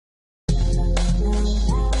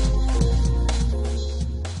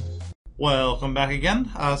Welcome back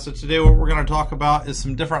again. So today what we're going to talk about is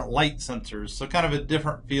some different light sensors. So kind of a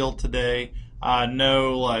different field today.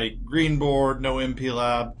 No like green board, no MP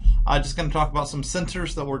lab. Just going to talk about some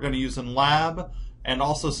sensors that we're going to use in lab and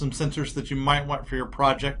also some sensors that you might want for your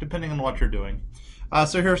project depending on what you're doing.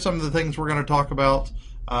 So here are some of the things we're going to talk about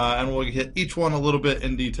and we'll hit each one a little bit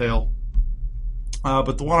in detail.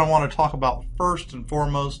 But the one I want to talk about first and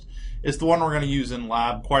foremost is the one we're going to use in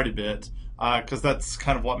lab quite a bit. Because that's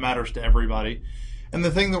kind of what matters to everybody. And the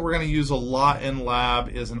thing that we're going to use a lot in lab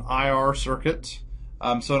is an IR circuit.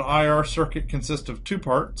 So an IR circuit consists of two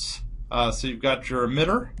parts. So you've got your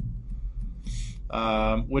emitter,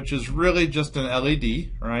 which is really just an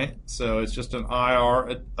LED, right? So it's just an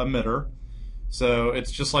IR emitter. So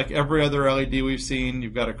it's just like every other LED we've seen.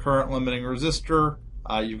 You've got a current limiting resistor.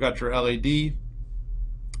 You've got your LED.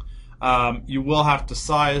 You will have to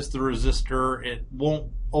size the resistor. It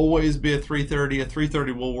won't always be a 330. A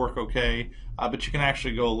 330 will work okay, but you can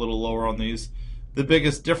actually go a little lower on these. The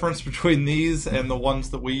biggest difference between these and the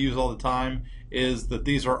ones that we use all the time is that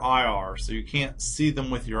these are IR, so you can't see them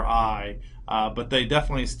with your eye, but they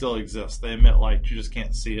definitely still exist. They emit light, you just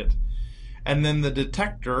can't see it. And then the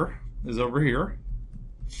detector is over here.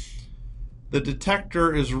 The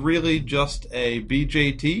detector is really just a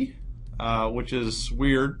BJT, which is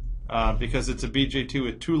weird because it's a BJT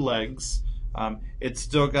with two legs. It's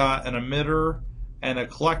still got an emitter and a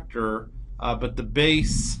collector, but the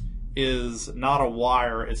base is not a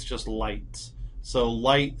wire, it's just light. So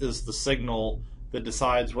light is the signal that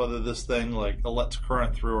decides whether this thing lets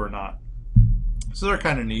current through or not. So they're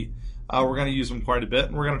kind of neat. We're going to use them quite a bit,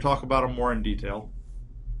 and we're going to talk about them more in detail.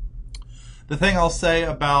 The thing I'll say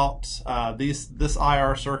about this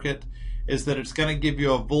IR circuit is that it's going to give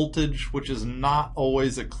you a voltage which is not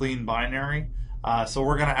always a clean binary. So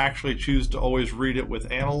we're going to actually choose to always read it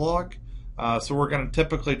with analog. So we're going to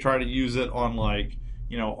typically try to use it on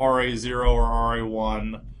RA0 or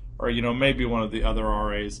RA1 or maybe one of the other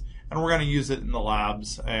RAs. And we're going to use it in the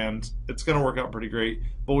labs and it's going to work out pretty great,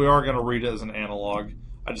 but we are going to read it as an analog.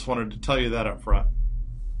 I just wanted to tell you that up front.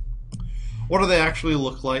 What do they actually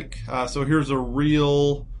look like? So here's a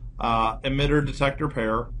real emitter detector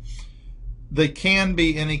pair. They can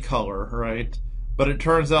be any color, right? But it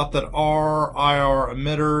turns out that our IR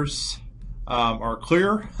emitters are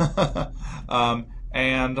clear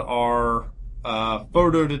and our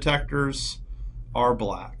photo detectors are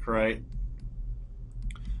black, right?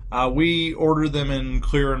 We order them in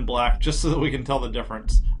clear and black just so that we can tell the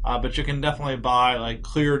difference. But you can definitely buy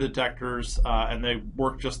clear detectors and they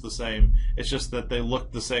work just the same. It's just that they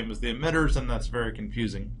look the same as the emitters and that's very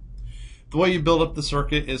confusing. The way you build up the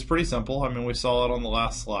circuit is pretty simple. I mean, we saw it on the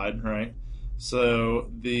last slide, right?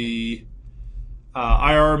 So the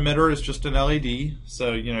IR emitter is just an LED.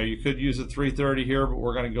 So, you could use a 330 here, but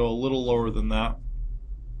we're going to go a little lower than that.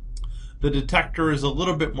 The detector is a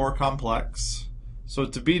little bit more complex. So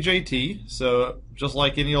it's a BJT. So just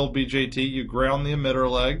like any old BJT, you ground the emitter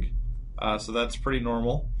leg. So that's pretty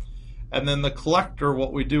normal. And then the collector,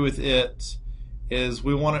 what we do with it is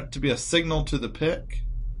we want it to be a signal to the PIC.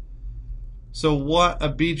 So what a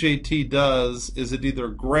BJT does is it either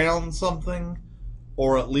grounds something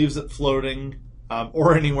or it leaves it floating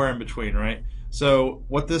or anywhere in between, right? So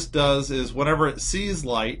what this does is whenever it sees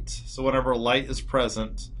light, so whenever light is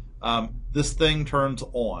present, this thing turns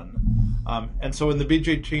on. And so when the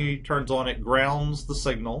BJT turns on, it grounds the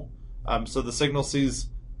signal. So the signal sees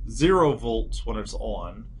 0 volts when it's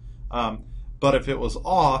on. But if it was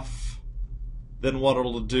off, then what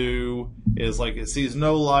it'll do is it sees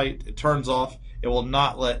no light, it turns off, it will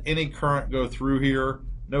not let any current go through here,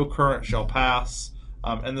 no current shall pass,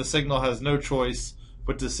 and the signal has no choice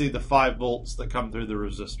but to see the 5 volts that come through the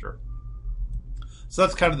resistor. So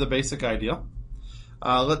that's kind of the basic idea.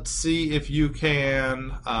 Let's see if you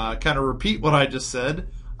can kind of repeat what I just said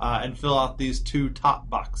and fill out these two top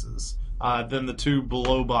boxes. Then the two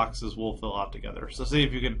below boxes will fill out together. So see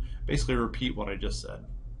if you can basically repeat what I just said.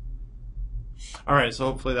 All right, so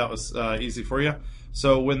hopefully that was easy for you.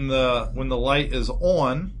 So when the light is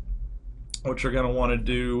on, what you're going to want to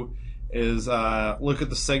do is look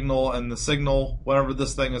at the signal, and the signal, whenever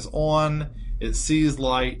this thing is on, it sees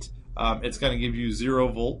light, it's going to give you 0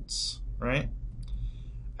 volts, right?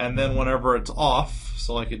 And then whenever it's off,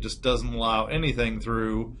 so it just doesn't allow anything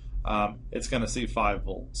through, it's going to see 5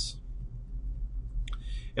 volts.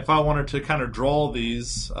 If I wanted to kind of draw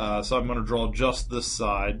these, so I'm going to draw just this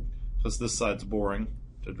side, because this side's boring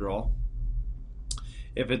to draw.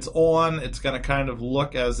 If it's on, it's going to kind of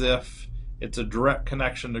look as if it's a direct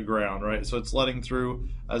connection to ground, right? So it's letting through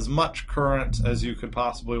as much current as you could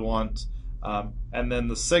possibly want. And then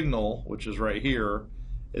the signal, which is right here,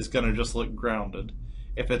 is going to just look grounded.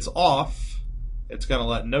 If it's off, it's going to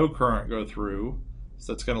let no current go through,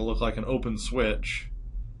 so it's going to look like an open switch,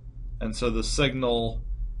 and so the signal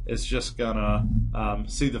is just going to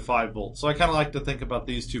see the 5 volts. So I kind of like to think about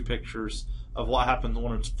these two pictures of what happens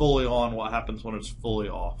when it's fully on, what happens when it's fully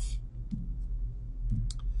off.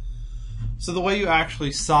 So the way you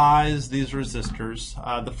actually size these resistors,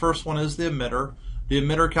 the first one is the emitter. The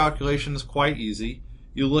emitter calculation is quite easy.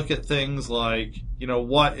 You look at things like,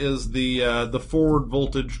 what is the forward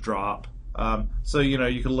voltage drop. So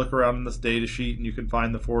you can look around in this data sheet and you can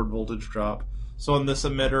find the forward voltage drop. So in this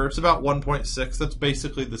emitter, it's about 1.6. That's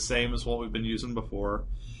basically the same as what we've been using before.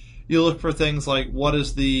 You look for things like what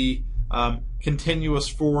is the continuous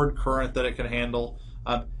forward current that it can handle.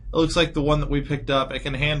 It looks like the one that we picked up, it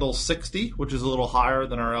can handle 60, which is a little higher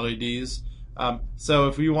than our LEDs. So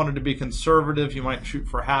if you wanted to be conservative, you might shoot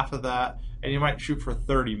for half of that, and you might shoot for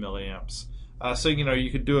 30 milliamps. So you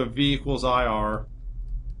could do a V equals IR.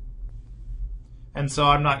 And so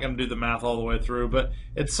I'm not going to do the math all the way through, but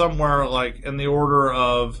it's somewhere like in the order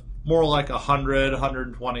of more like 100,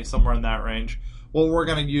 120, somewhere in that range. What we're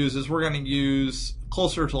going to use is we're going to use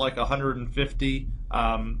closer to like 150,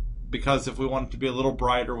 because if we want it to be a little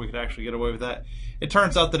brighter, we could actually get away with that. It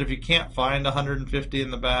turns out that if you can't find 150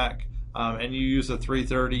 in the back, and you use a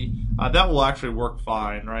 330, that will actually work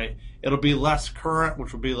fine, right? It'll be less current,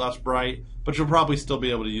 which will be less bright, but you'll probably still be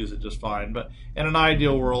able to use it just fine. But in an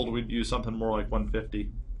ideal world, we'd use something more like 150.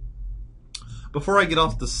 Before I get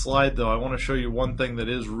off the slide, though, I want to show you one thing that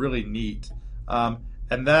is really neat,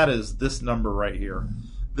 and that is this number right here.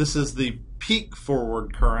 This is the peak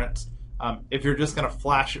forward current, if you're just going to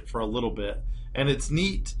flash it for a little bit. And it's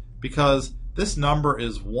neat because this number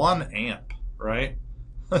is 1 amp, right?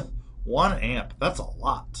 1 amp, that's a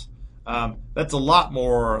lot. That's a lot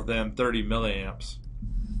more than 30 milliamps.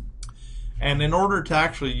 And in order to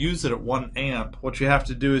actually use it at 1 amp, what you have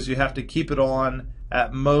to do is you have to keep it on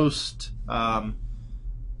at most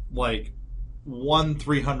like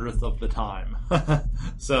 1/300th of the time.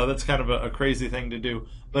 So that's kind of a crazy thing to do.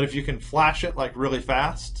 But if you can flash it like really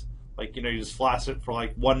fast, like you just flash it for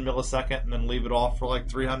like 1 millisecond and then leave it off for like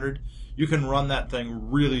 300, you can run that thing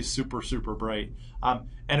really super bright.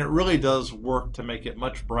 And it really does work to make it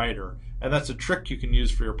much brighter. And that's a trick you can use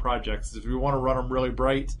for your projects. If you want to run them really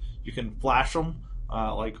bright, you can flash them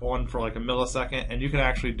like on for like a millisecond, and you can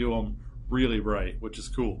actually do them really bright, which is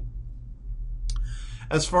cool.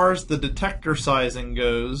 As far as the detector sizing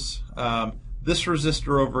goes, this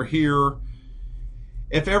resistor over here,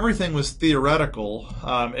 if everything was theoretical,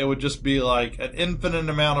 it would just be like an infinite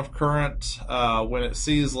amount of current when it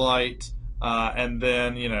sees light, and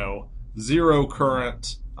then 0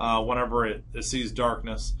 current whenever it sees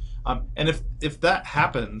darkness. And if that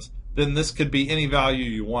happens, then this could be any value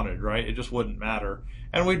you wanted, right? It just wouldn't matter.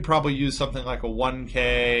 And we'd probably use something like a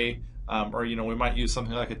 1K, or we might use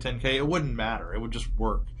something like a 10K. It wouldn't matter. It would just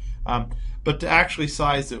work. But to actually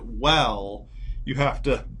size it well, you have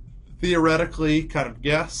to theoretically kind of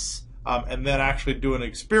guess, and then actually do an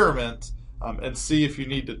experiment and see if you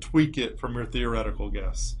need to tweak it from your theoretical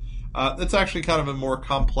guess. It's actually kind of a more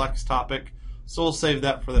complex topic, so we'll save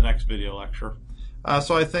that for the next video lecture.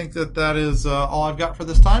 So I think that is all I've got for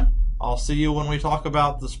this time. I'll see you when we talk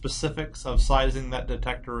about the specifics of sizing that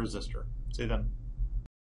detector resistor. See you then.